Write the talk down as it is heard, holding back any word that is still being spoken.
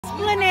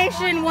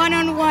explanation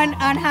one-on-one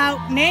on how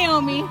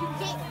Naomi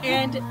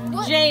and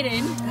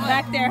Jaden,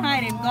 back there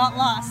hiding, got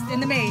lost in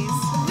the maze.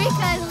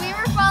 Because we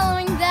were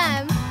following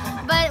them,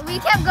 but we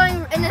kept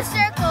going in a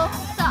circle,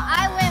 so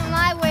I went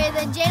my way,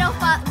 then Jaden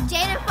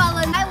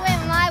followed. I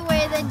went my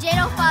way, then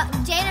Jaden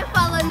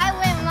followed. I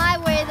went my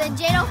way, then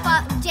Jaden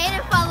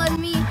followed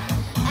me,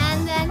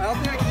 and then...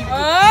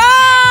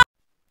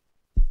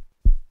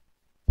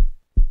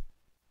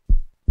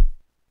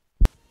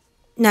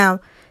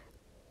 Now,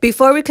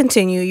 before we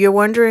continue, you're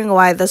wondering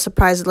why the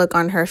surprised look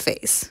on her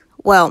face.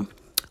 Well,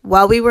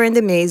 while we were in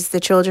the maze, the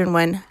children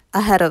went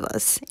ahead of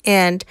us,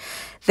 and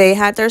they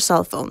had their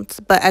cell phones,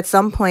 but at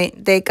some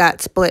point, they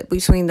got split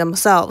between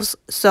themselves.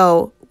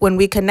 So when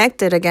we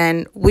connected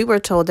again, we were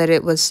told that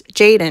it was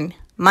Jaden,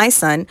 my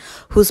son,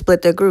 who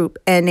split the group,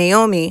 and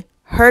Naomi,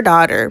 her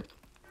daughter,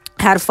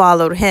 had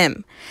followed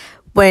him.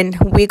 When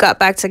we got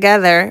back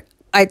together,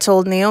 I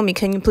told Naomi,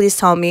 can you please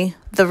tell me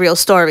the real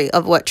story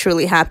of what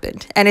truly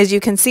happened? And as you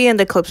can see in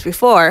the clips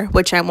before,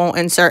 which I won't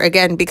insert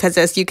again because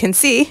as you can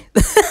see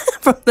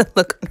from the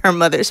look on her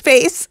mother's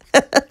face,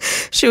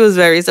 she was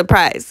very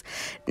surprised.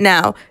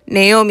 Now,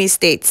 Naomi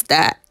states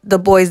that the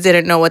boys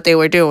didn't know what they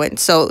were doing,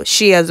 so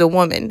she as a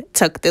woman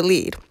took the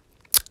lead.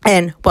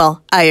 And,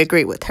 well, I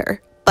agree with her.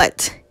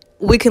 But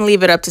we can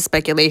leave it up to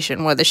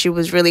speculation whether she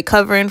was really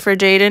covering for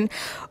Jaden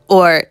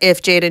or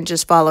if Jaden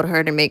just followed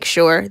her to make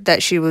sure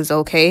that she was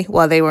okay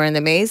while they were in the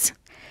maze.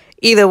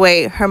 Either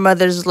way, her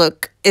mother's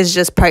look is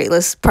just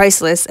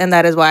priceless, and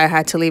that is why I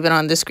had to leave it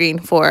on the screen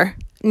for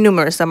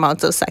numerous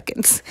amounts of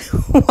seconds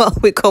while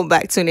we go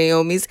back to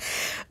Naomi's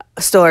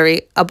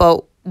story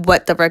about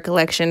what the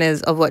recollection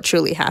is of what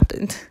truly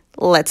happened.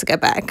 Let's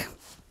get back.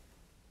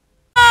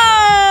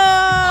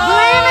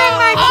 Blaming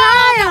my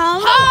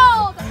child!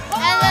 Hold!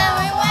 And then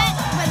we went,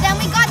 but then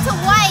we got to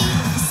white,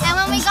 and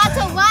when we got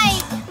to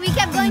white, we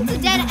kept going to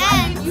dead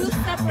end. You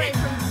separate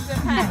from the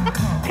pack.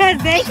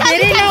 Because they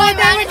didn't know what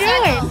they were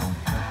doing.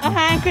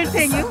 And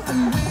continue.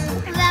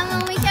 And then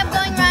when we kept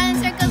going around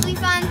in circles, we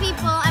found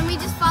people, and we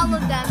just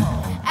followed them.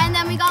 And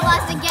then we got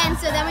lost again,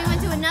 so then we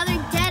went to another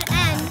dead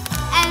end,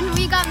 and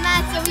we got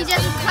mad, so we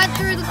just cut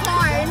through the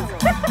corn.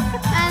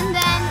 And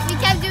then we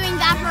kept doing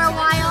that for a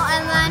while,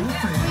 and then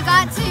we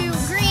got to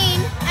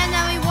green, and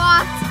then we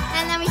walked,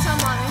 and then we saw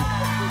Mommy.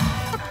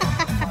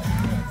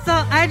 So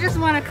I just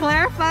want to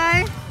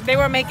clarify They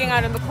were making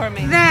out in the corn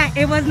maze. that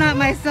it was not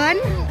my son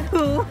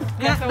who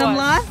Yes, got it them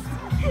was. lost.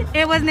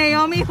 It was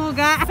Naomi who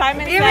got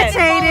Simon said.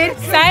 irritated.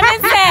 Simon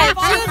said.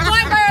 She was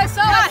going by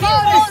herself. I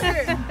followed her.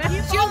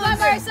 She was going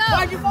by herself.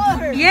 Why'd you follow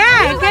her?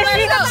 Yeah, because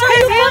he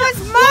was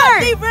They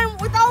smart. ran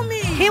without me.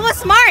 He was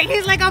smart.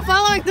 He's like, I'm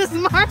following the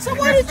smart. So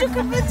why did you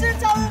convince her to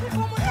tell her to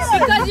come with us?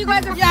 Because you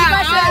guys are you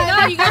guys said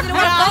no, you guys didn't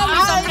want to follow me,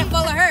 so I'm gonna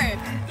follow her.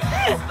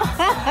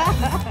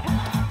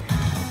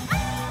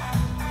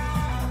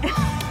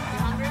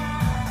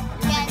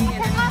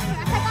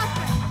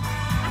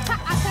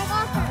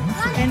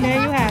 And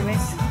there you have it.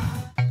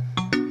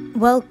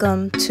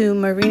 Welcome to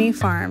Marini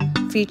Farm,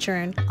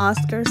 featuring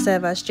Oscar,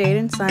 Sebas,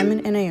 Jaden, Simon,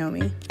 and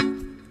Naomi.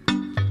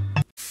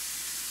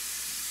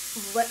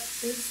 What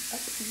is up,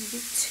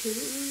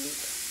 YouTube?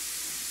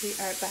 We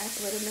are back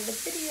with another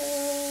video.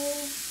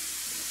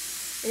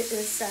 It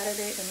is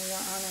Saturday, and we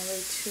are on our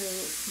way to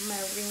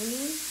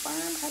Marini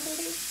Farm, I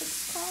believe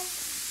it's called,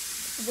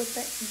 with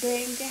that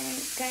gang.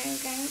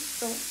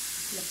 So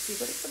let's see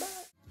what it's about.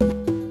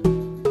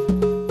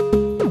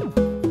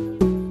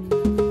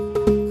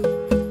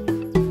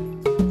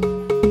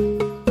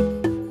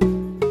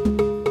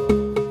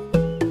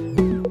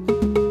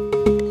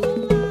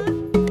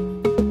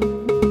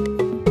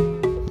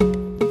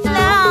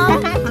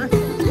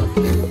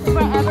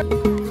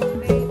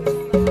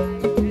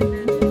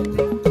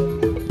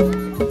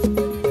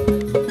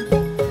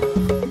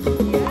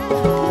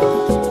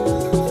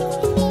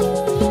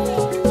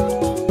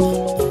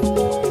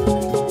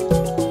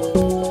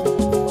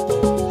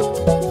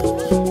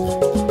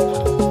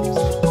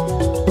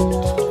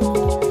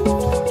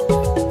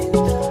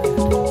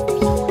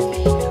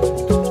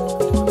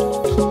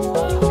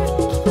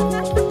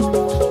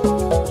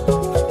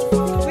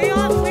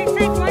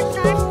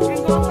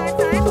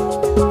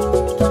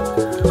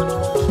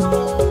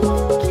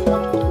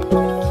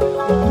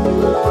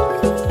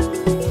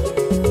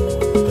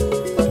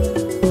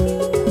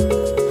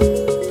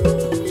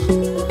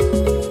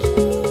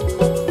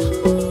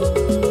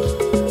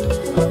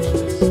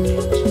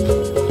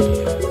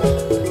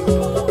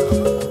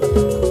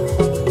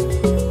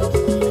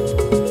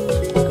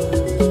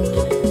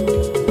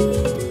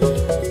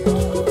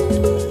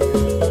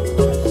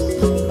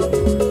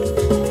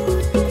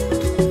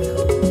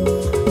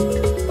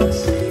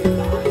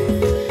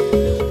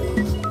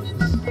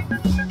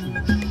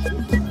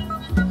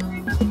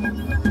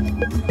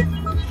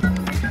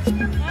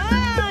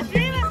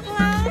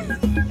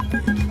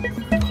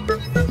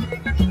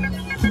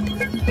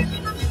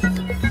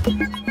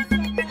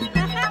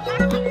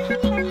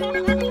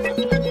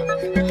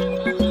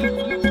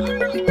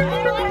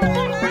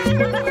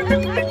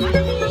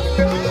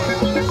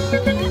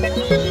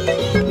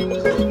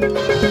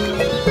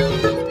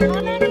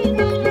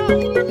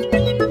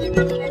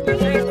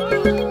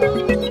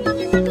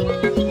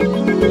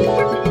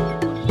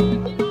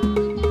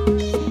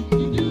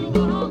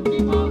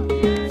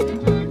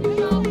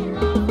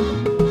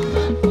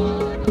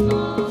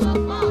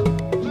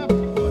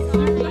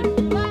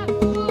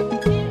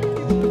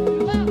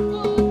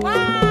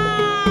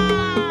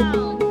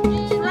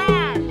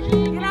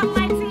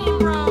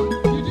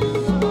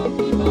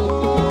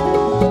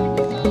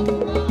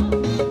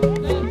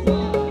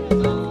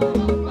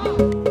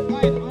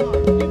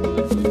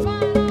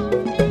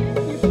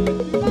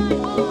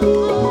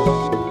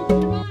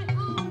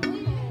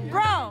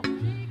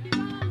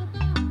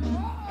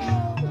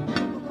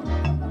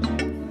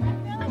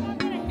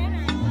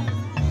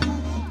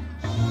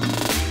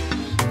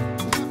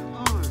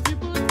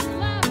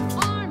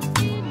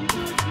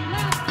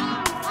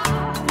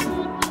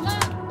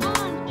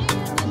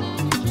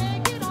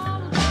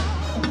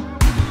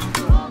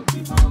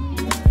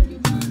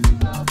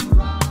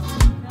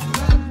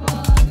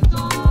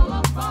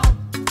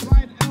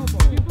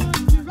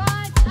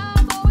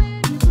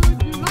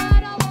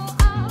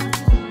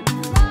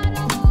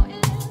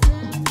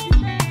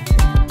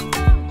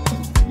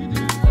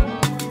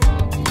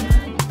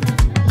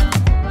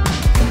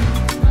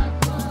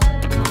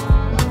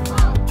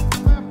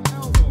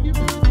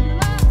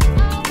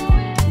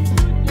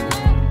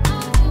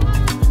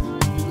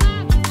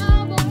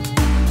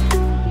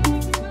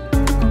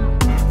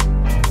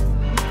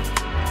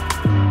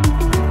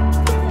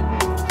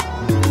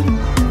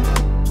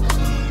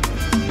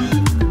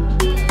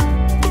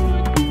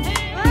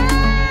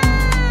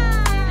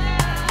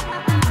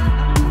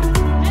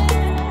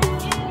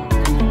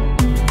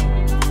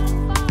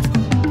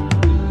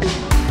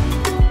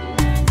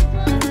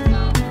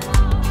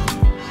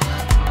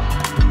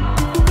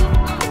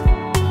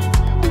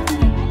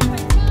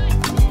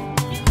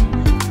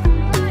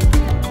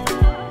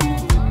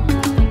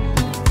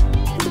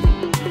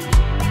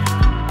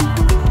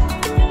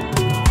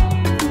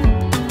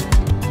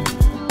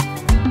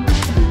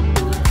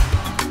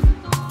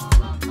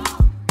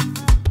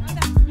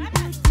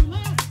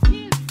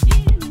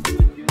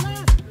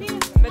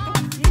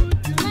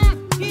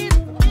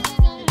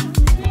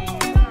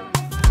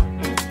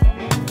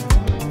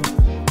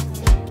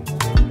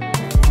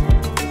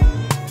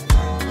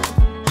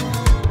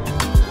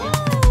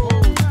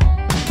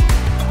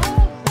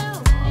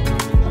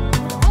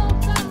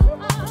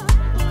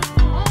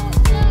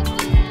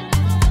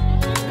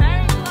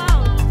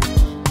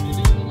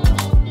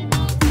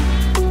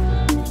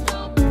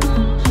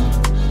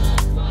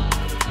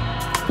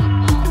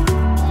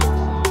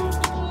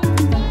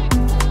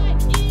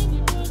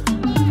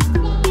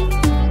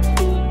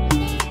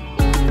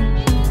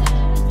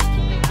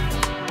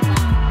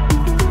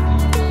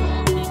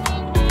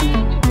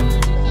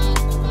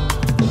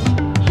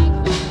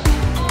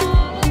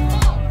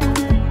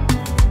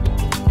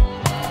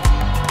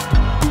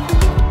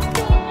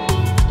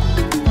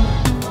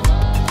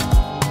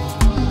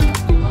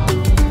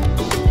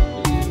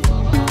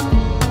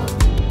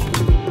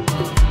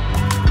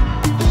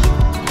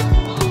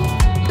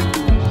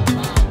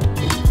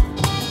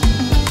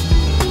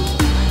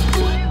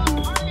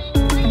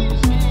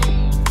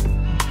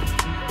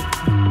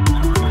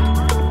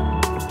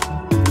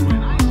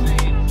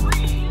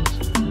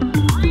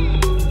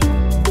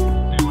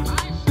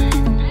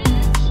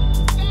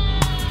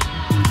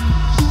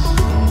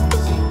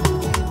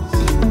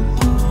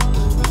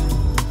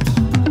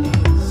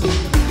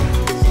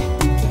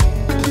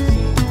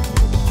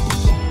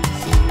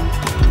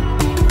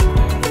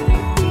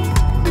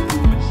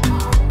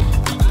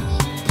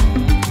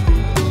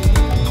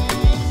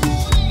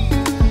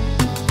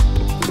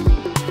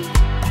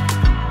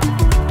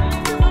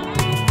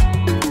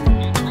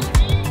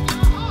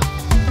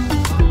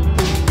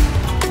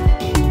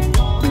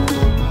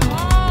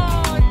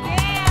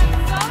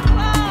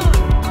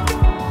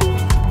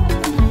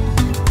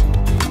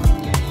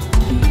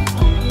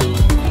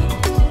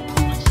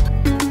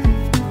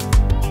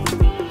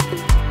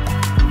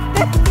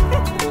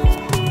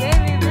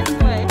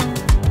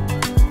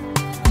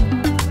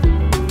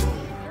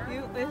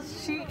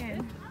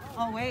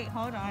 Oh wait,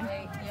 hold on.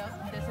 Wait,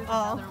 yep, this is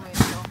Oh. another way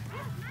to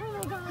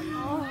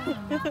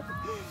go.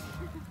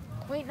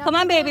 Wait, Come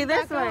on, baby,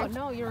 this back way. out.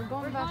 No, you're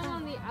going back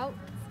on the out.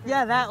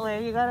 Yeah, that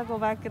way. You gotta go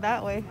back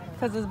that way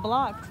because it's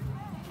blocked.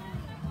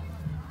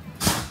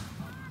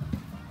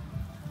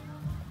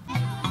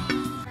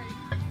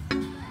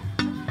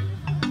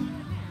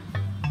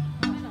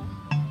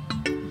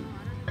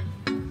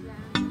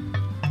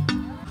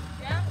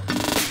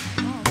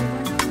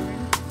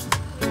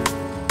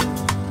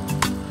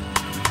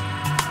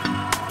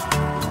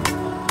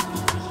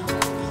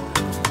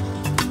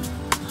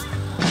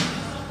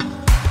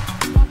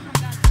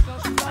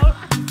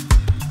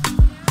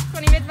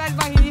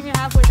 He's even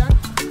halfway done.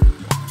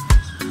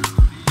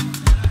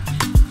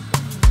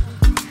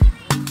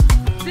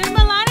 Did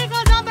Marini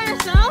go down by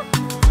herself?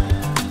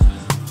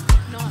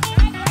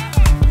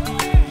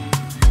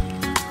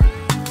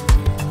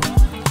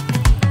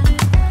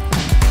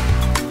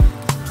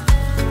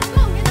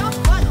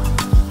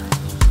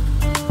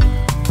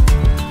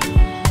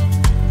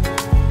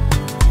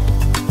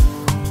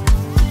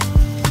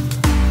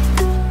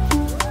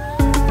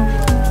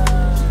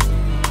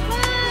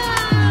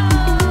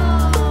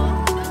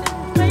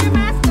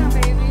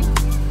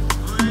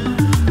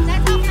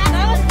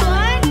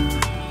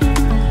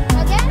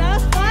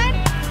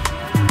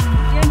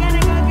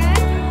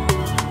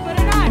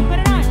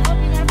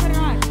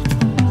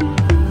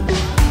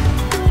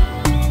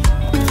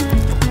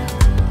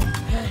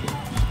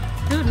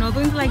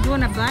 Like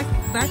doing a back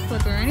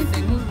flip or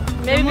anything.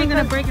 Maybe we're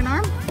gonna break an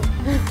arm.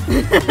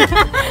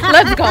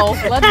 Let's go.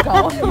 Let's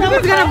go.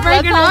 Someone's gonna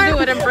break an arm. Let's all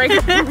do it and break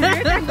it.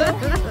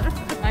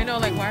 I know,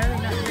 like, why are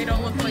they not? They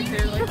don't look like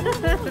they're like.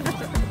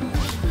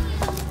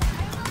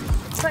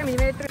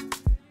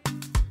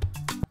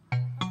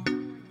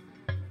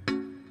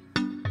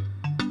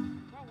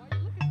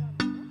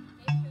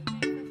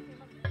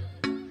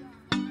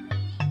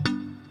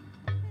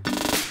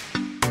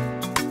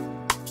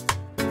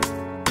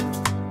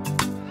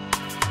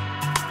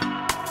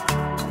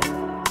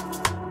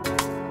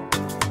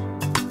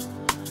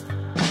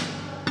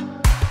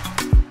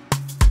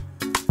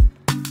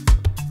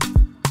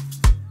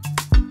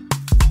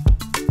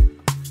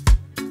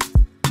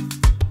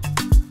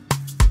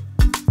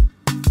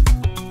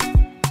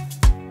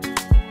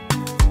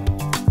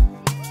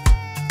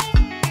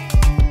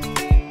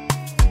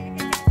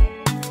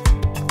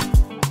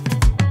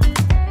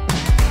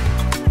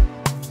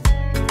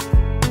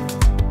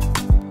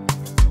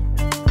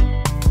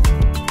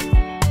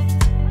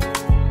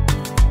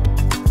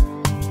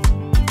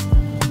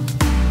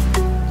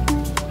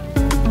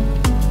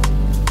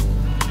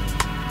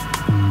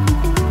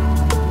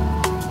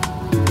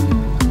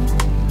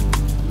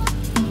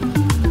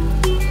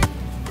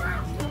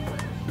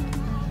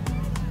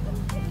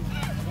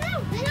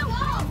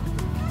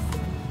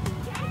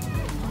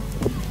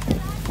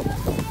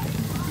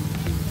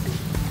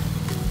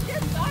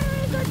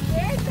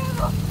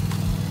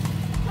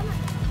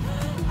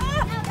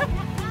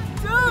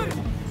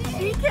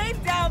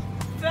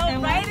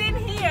 Right in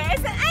here. I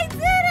said, I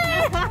did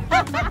it!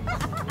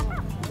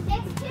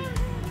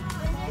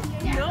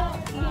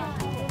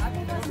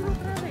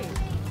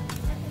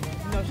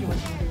 No, she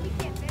wasn't.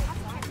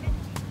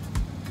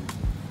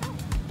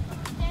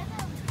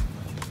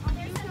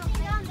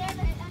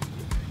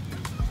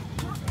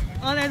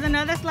 Oh, there's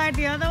another slide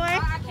the other way?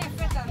 I can't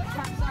fit that.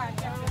 I'm sorry.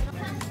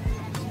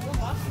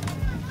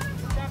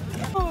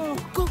 Oh,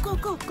 go, go,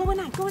 go. Go in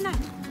that, go in that.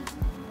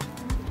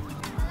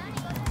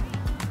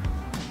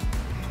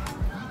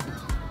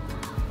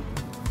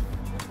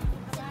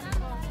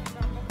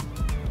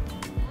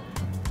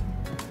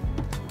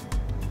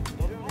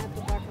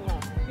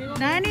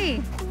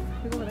 Nani.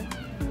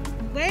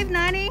 Wave,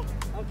 Nani.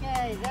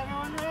 Okay, is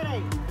everyone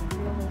ready?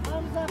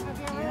 Thumbs up if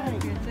you're ready.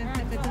 If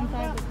it's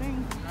inside the thing.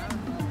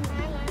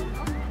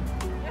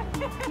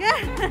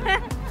 Yeah.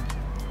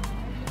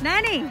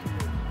 Nani.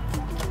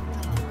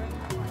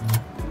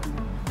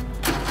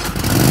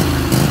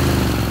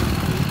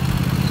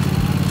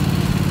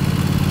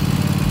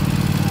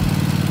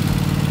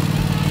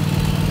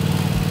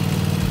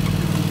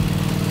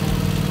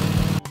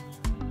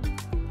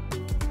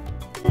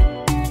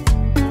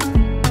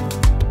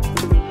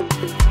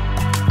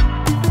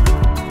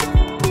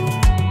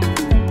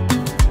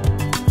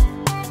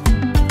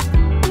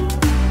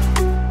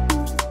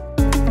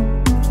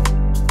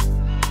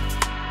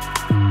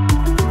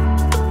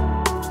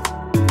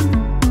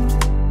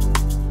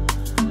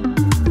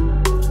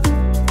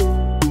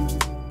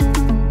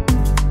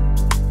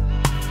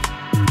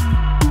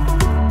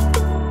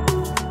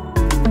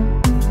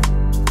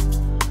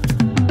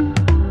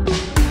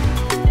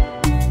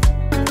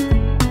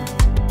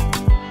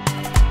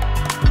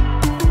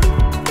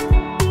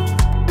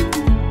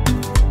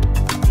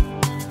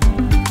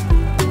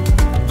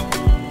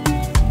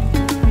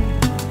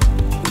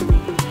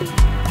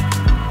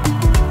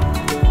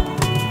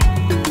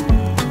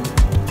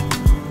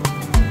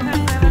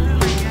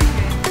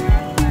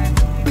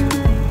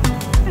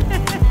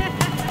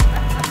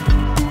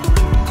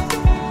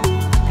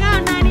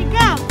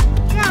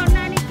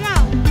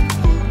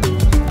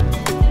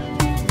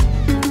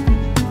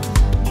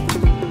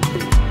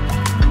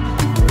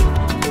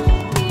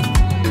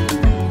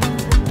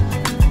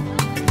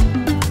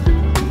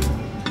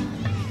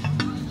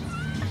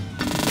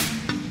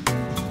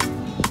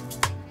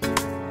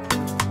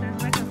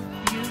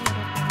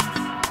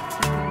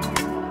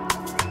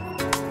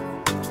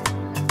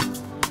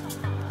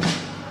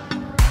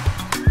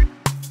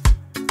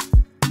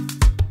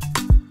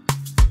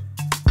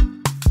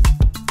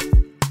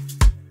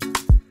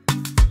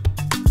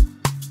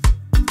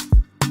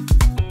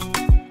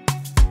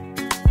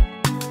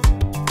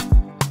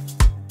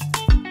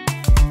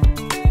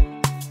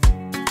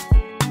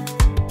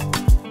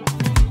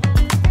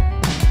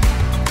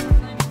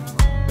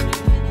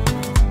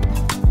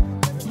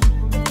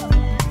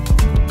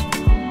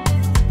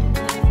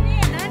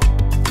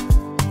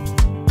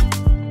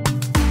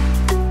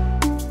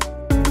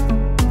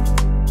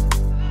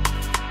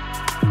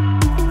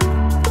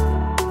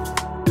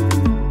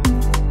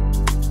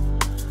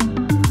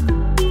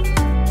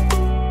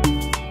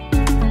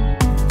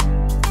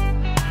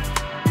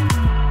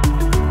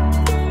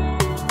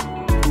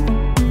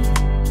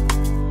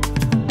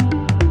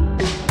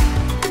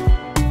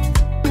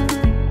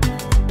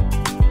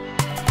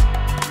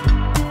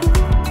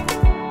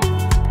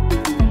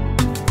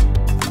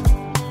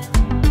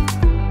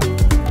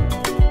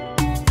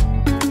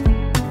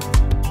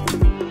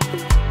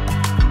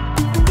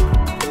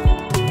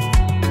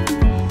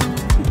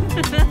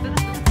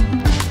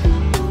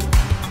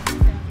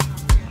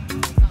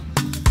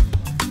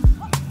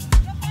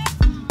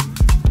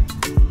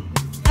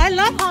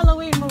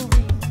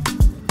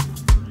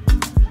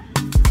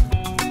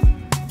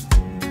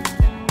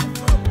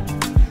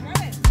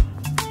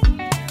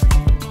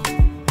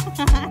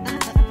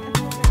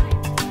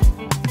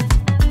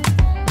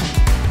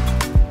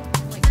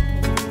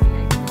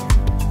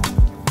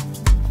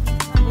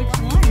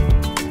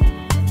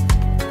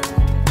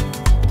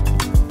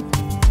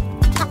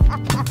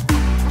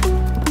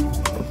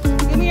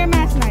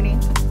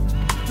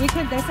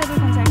 said we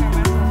can take our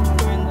masks off when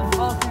we're in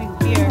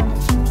the here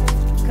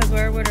because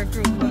we're with our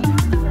group. But